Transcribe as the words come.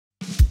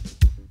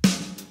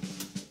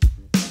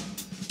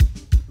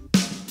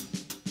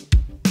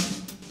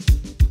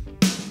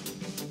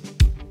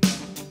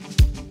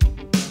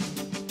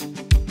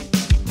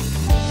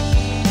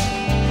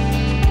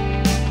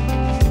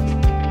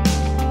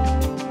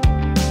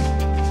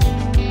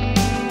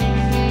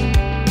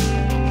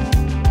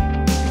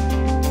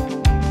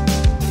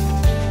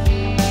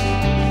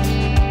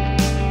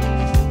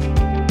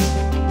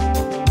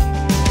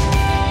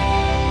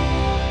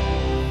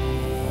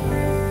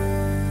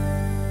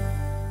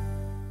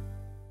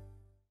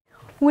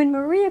When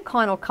Maria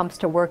Connell comes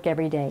to work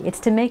every day,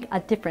 it's to make a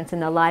difference in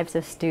the lives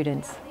of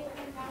students.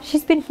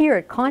 She's been here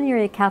at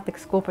Conn-Area Catholic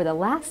School for the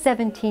last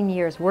 17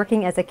 years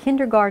working as a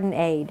kindergarten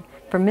aide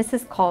for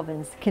Mrs.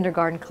 Colvin's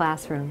kindergarten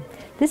classroom.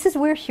 This is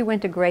where she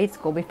went to grade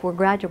school before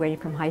graduating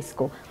from high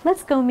school.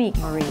 Let's go meet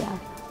Maria.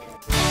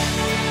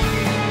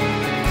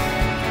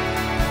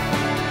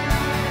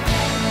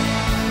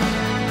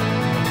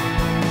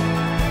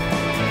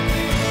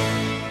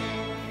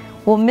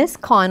 Well, Miss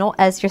Connell,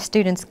 as your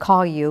students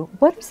call you,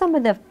 what are some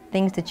of the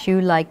things that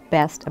you like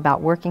best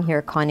about working here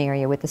at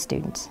Conn-Area with the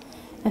students?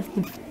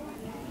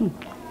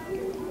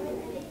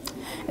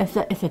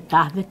 It's a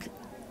Catholic,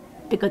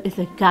 because it's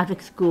a Catholic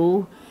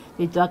school.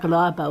 They talk a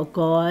lot about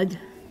God,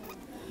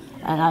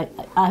 and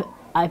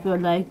I feel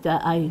like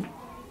that I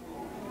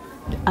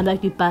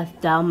like to pass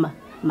down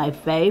my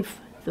faith,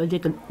 so they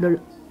can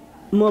learn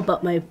more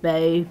about my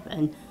faith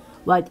and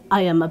what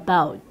I am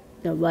about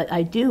and what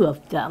I do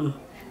with them.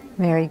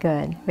 Very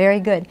good,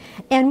 very good.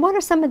 And what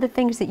are some of the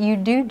things that you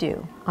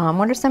do?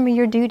 What are some of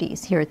your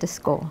duties here at the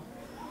school?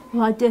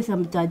 Well, I did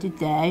some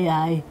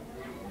today.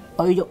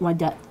 You don't want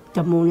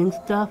the morning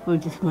stuff, or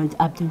just want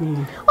the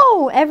afternoon?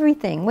 Oh,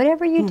 everything,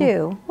 whatever you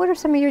do. What are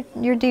some of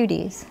your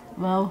duties?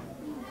 Well,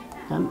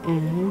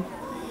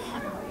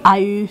 I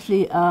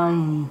usually,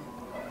 I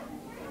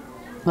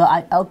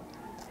help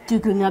to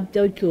clean up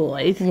those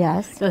toys.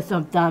 Yes. So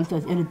sometimes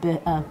there's a little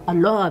bit of a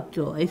lot of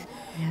toys.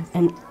 Yes.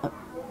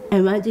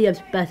 And when they have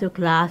special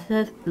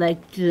classes,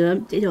 like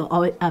gym, they don't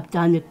always have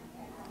time to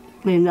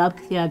clean up,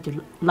 they have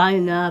to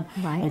line up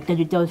and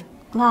do those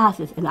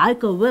classes, and I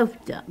go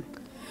with them.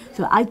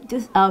 So I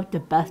just help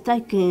the best I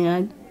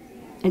can,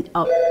 and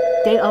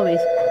they always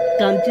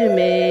come to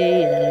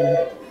me,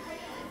 and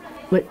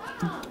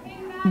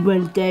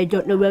when they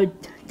don't know where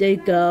they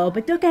go,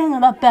 but they're getting a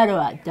lot better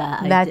at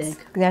that, I think.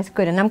 That's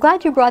good, and I'm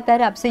glad you brought that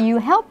up. So you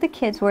help the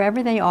kids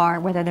wherever they are,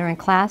 whether they're in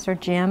class or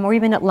gym or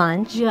even at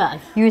lunch.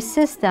 Yes. You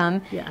assist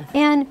them. Yes.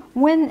 And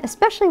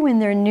especially when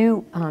they're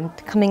new,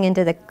 coming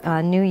into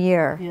the new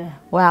year. Yeah.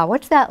 Wow,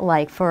 what's that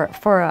like for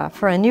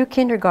a new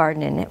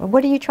kindergarten? And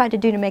what do you try to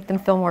do to make them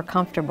feel more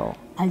comfortable?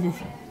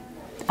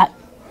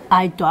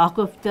 I talk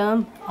with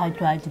them. I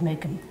try to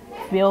make them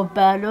feel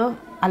better.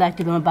 I like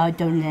to learn about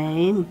their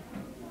name.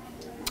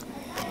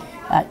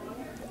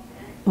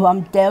 Well,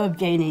 I'm there if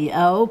they need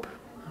help.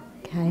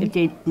 Okay. If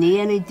they need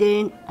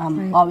anything,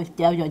 I'm always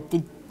there.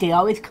 They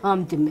always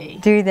come to me.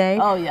 Do they?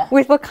 Oh, yeah.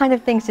 With what kind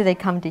of things do they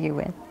come to you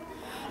with?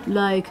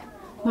 Like,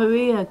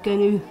 Maria, can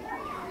you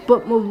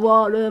put more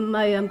water in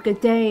my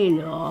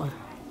container?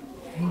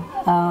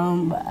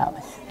 What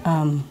else?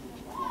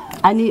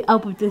 I need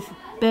help with this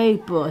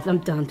paper.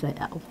 Sometimes I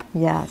help.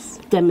 Yes.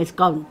 Then Miss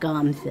Golden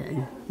comes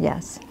in.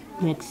 Yes.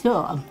 Make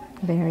sure.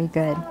 Very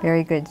good,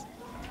 very good.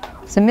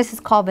 So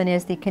Mrs. Colvin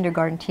is the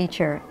kindergarten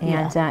teacher,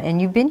 and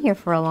and you've been here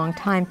for a long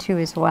time too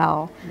as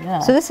well. Yeah.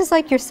 So this is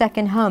like your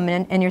second home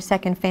and your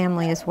second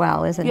family as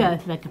well, isn't it? Yeah,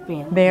 it's like a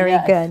family. Very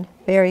good,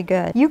 very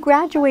good. You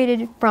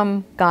graduated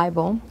from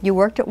Geibel. You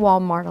worked at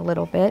Walmart a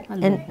little bit.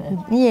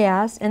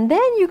 Yes, and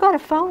then you got a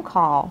phone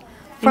call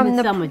from in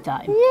the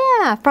summertime.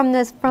 Yeah, from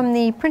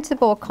the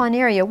principal of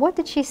Conn-Area. What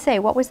did she say?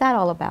 What was that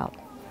all about?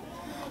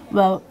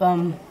 Well,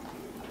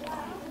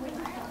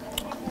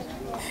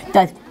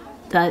 that's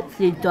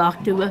the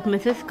doctor with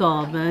Mrs.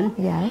 Colvin.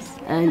 Yes.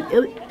 And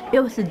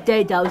it was the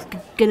day that I was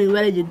getting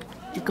ready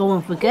to go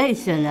on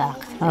vacation,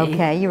 actually.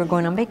 Okay, you were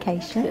going on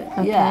vacation.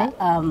 Okay. Yeah.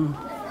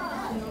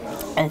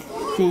 And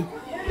she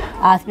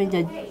asked me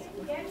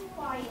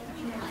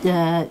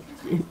that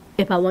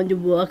if I wanted to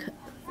work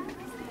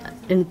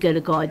in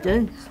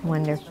kindergarten.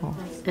 Wonderful.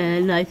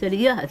 And I said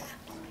yes.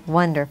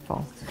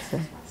 Wonderful.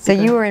 So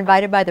you were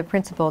invited by the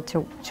principal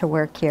to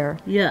work here.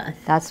 Yes.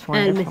 That's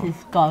wonderful. And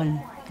Mrs.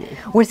 Conn.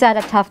 Was that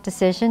a tough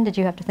decision? Did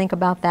you have to think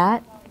about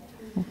that?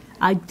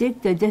 I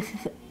think that this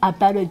is a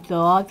better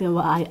job than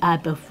what I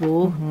had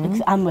before.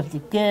 Because I'm with the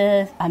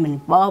kids, I'm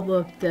involved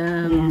with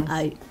them,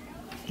 I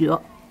do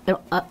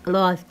a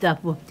lot of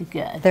stuff with the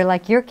kids. They're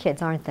like your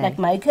kids, aren't they? Like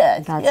my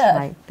kids, That's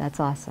right.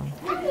 That's awesome.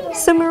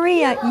 So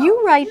Maria,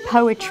 you write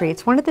poetry.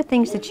 It's one of the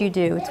things that you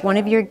do. It's one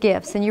of your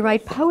gifts. And you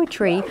write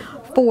poetry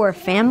for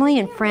family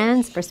and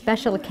friends, for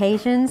special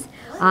occasions,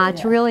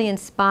 to really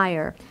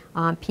inspire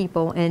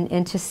people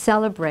and to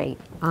celebrate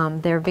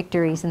their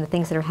victories and the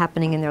things that are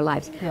happening in their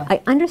lives. Yeah.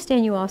 I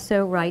understand you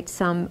also write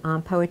some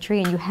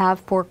poetry, and you have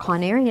for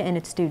Conn-Area and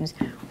its students.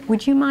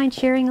 Would you mind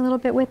sharing a little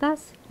bit with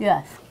us?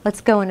 Yes.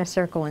 Let's go in a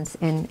circle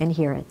and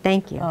hear it.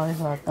 Thank you. Oh, you're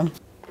welcome.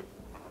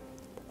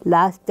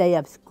 Last day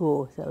of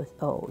school, so it's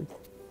old.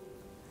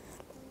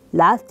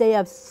 Last day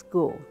of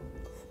school,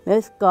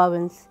 Miss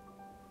Govern's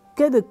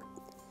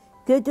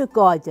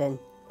kindergarten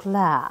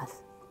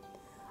class.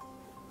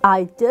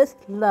 I just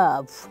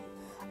love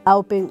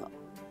helping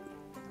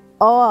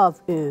all of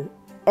you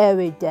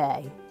every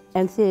day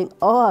and seeing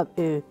all of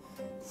you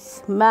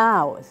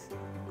smiles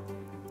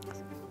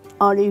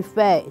on your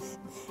face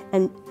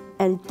and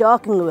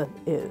talking with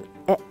you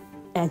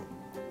and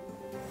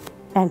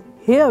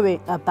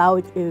hearing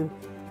about your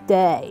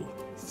day.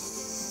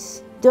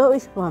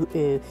 stories from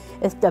you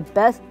is the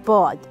best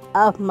part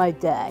of my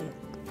day.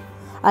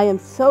 I am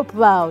so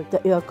proud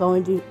that you're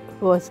going to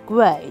first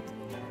grade,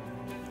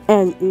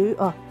 and you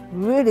are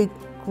really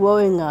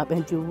growing up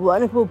into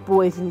wonderful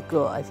boys and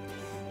girls.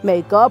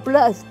 May God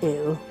bless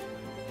you.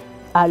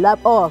 I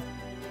love all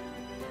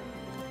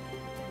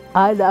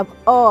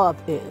of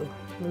you,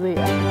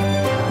 Maria.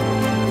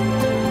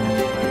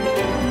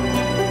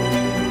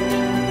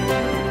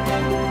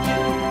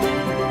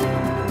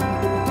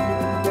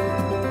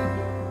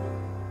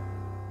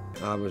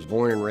 I was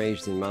born and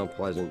raised in Mount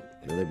Pleasant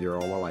and lived here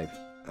all my life.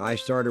 I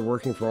started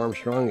working for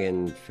Armstrong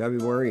in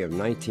February of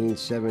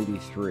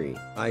 1973.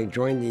 I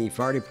joined the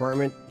fire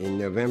department in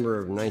November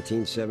of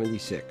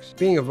 1976.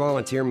 Being a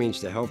volunteer means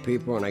to help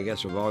people, and I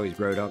guess I've always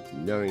grown up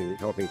knowing that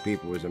helping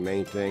people was the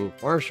main thing.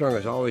 Armstrong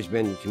has always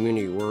been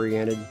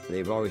community-oriented.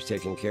 They've always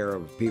taken care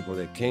of people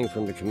that came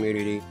from the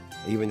community.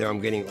 Even though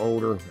I'm getting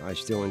older, I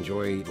still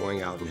enjoy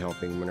going out and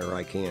helping whenever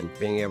I can.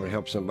 Being able to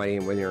help somebody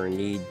when they're in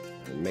need,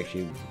 it makes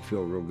you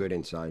feel real good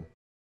inside.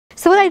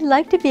 So what I'd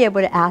like to be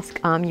able to ask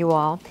you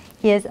all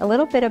is a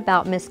little bit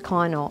about Miss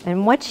Connell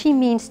and what she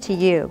means to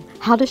you.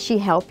 How does she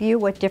help you?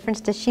 What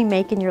difference does she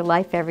make in your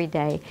life every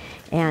day?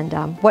 And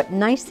what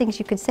nice things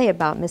you could say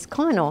about Miss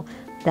Connell,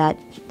 that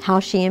how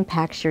she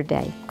impacts your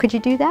day. Could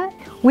you do that?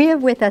 We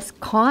have with us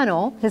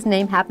Connell. His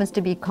name happens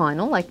to be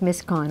Connell, like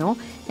Miss Connell.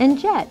 And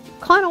Jet.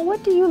 Connell,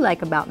 what do you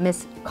like about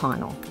Miss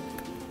Connell?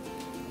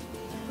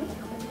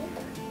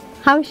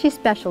 How is she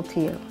special to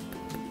you?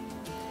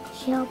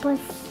 She helps us.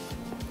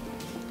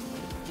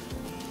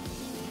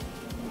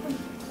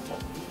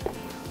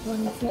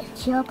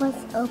 She helps us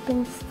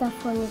open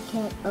stuff when we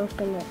can't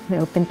open it. We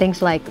open things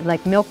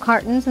like milk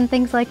cartons and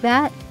things like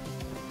that?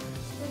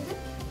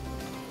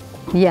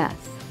 Yes,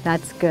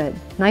 that's good.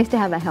 Nice to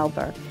have a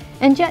helper.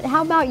 And Jet,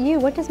 how about you?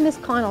 What does Miss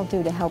Connell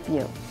do to help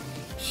you?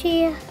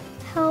 She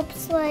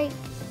helps me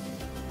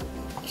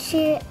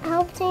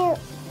help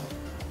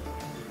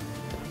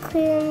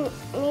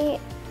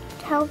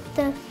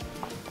to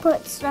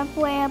put stuff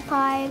way up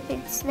high if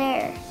it's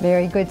there.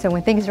 Very good. So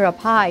when things are up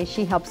high,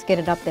 she helps get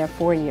it up there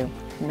for you.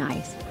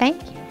 Nice.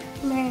 Thank you.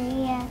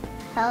 Maria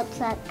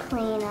helps us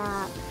clean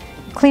up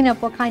Clean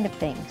up what kind of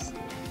things?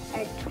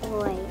 our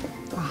toys.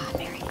 Ah,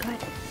 very good.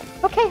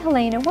 Okay,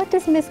 Helena, what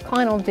does Miss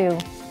Connell do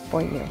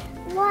for you?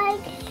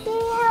 Like, she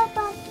helps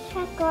us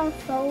check our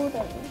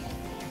folders.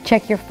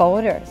 Check your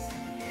folders.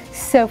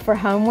 So for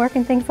homework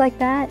and things like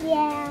that?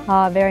 Yeah.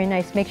 Ah, very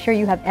nice. Make sure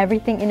you have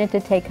everything in it to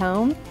take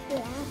home?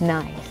 Yeah.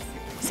 Nice.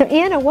 So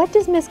Anna, what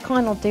does Miss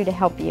Connell do to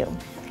help you?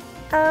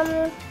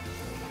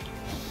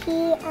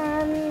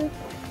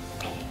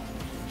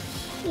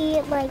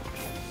 She like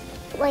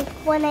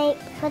when I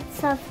put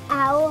stuff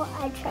out,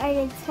 I try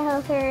to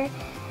tell her,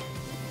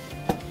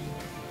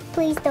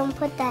 please don't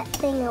put that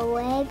thing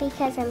away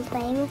because I'm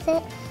playing with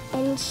it.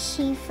 And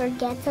she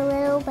forgets a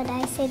little, but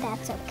I say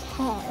that's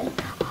okay.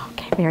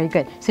 Okay, very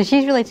good. So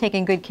she's really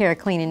taking good care of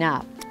cleaning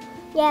up.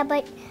 Yeah,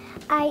 but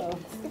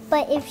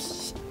if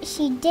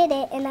she did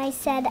it and I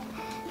said,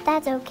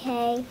 that's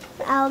okay,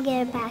 I'll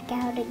get it back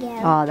out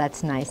again. Oh,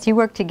 that's nice. You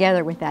work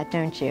together with that,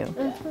 don't you?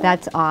 Mm-hmm.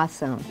 That's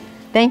awesome.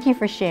 Thank you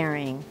for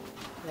sharing.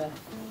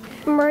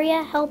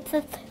 Maria helps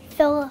us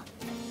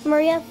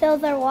Maria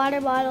fills our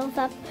water bottles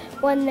up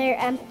when they're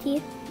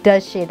empty.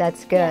 Does she?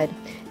 That's good.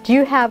 Yeah. Do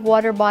you have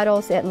water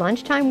bottles at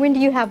lunchtime? When do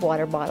you have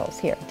water bottles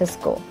here at the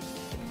school?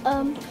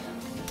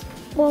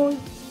 Well,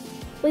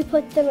 we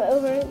put them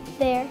over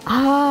there.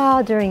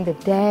 Ah, during the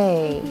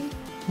day.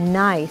 Mm-hmm.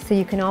 Nice. So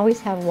you can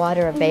always have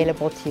water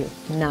available to you.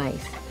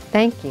 Nice.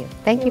 Thank you.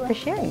 Thank you for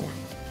sharing that.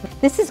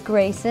 This is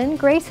Grayson.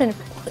 Grayson,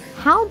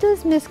 how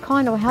does Miss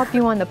Connell help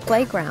you on the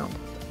playground?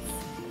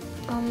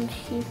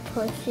 She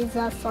pushes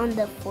us on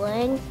the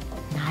fling.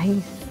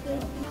 Nice.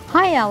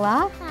 Hi,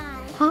 Ella. Hi.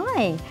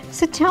 Hi.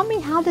 So tell me,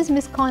 how does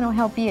Miss Connell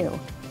help you?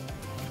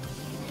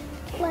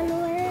 When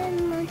we're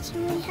in lunch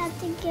and we have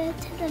to go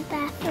to the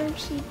bathroom,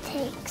 she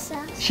takes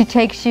us. She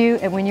takes you,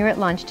 and when you're at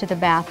lunch, to the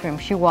bathroom.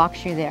 She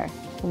walks you there.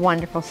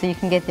 Wonderful. So you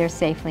can get there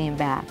safely and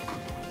back.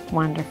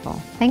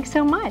 Wonderful. Thanks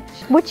so much.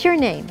 What's your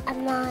name?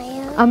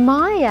 Amaya.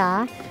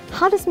 Amaya.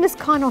 How does Miss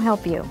Connell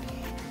help you?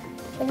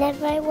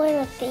 Whenever I want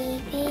a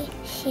baby,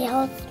 she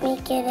helps me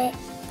get it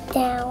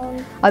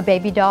down. A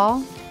baby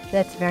doll?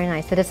 That's very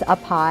nice. That is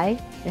up high,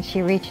 and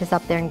she reaches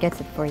up there and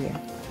gets it for you.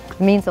 It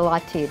means a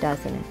lot to you,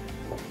 doesn't it?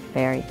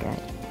 Very good.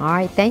 All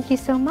right, thank you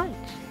so much.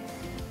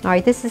 All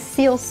right, this is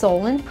Seal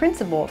Solon,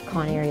 principal of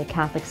Conn-Area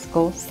Catholic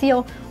School.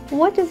 Seal,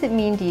 what does it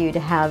mean to you to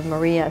have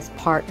Maria as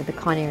part of the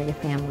Conn-Area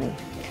family?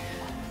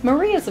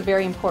 Maria is a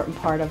very important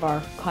part of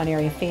our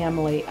Conn-Area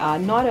family.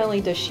 Not only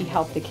does she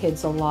help the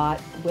kids a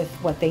lot with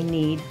what they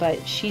need,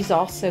 but she's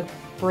also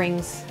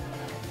brings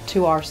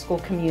to our school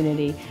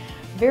community a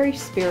very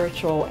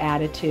spiritual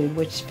attitude,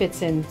 which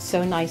fits in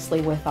so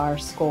nicely with our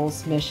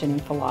school's mission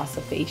and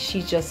philosophy.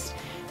 She just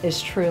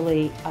is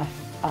truly a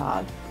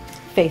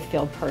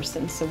faith-filled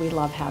person, so we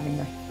love having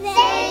her.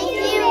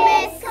 Thank you,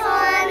 Miss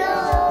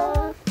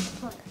Connell.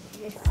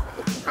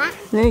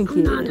 Thank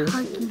you. I'm not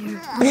hugging her.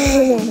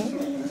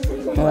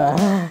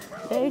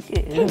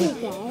 Thank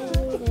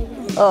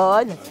you.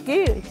 Oh, that's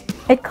good.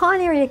 At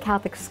Conn-Area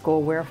Catholic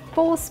School, where a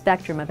full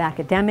spectrum of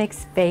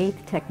academics,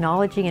 faith,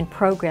 technology, and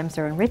programs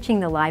are enriching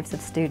the lives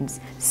of students,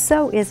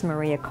 so is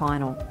Maria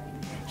Connell.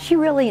 She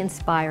really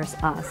inspires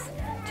us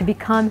to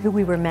become who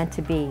we were meant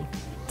to be,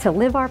 to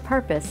live our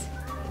purpose,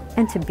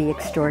 and to be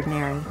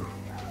extraordinary.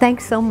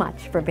 Thanks so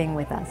much for being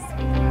with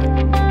us.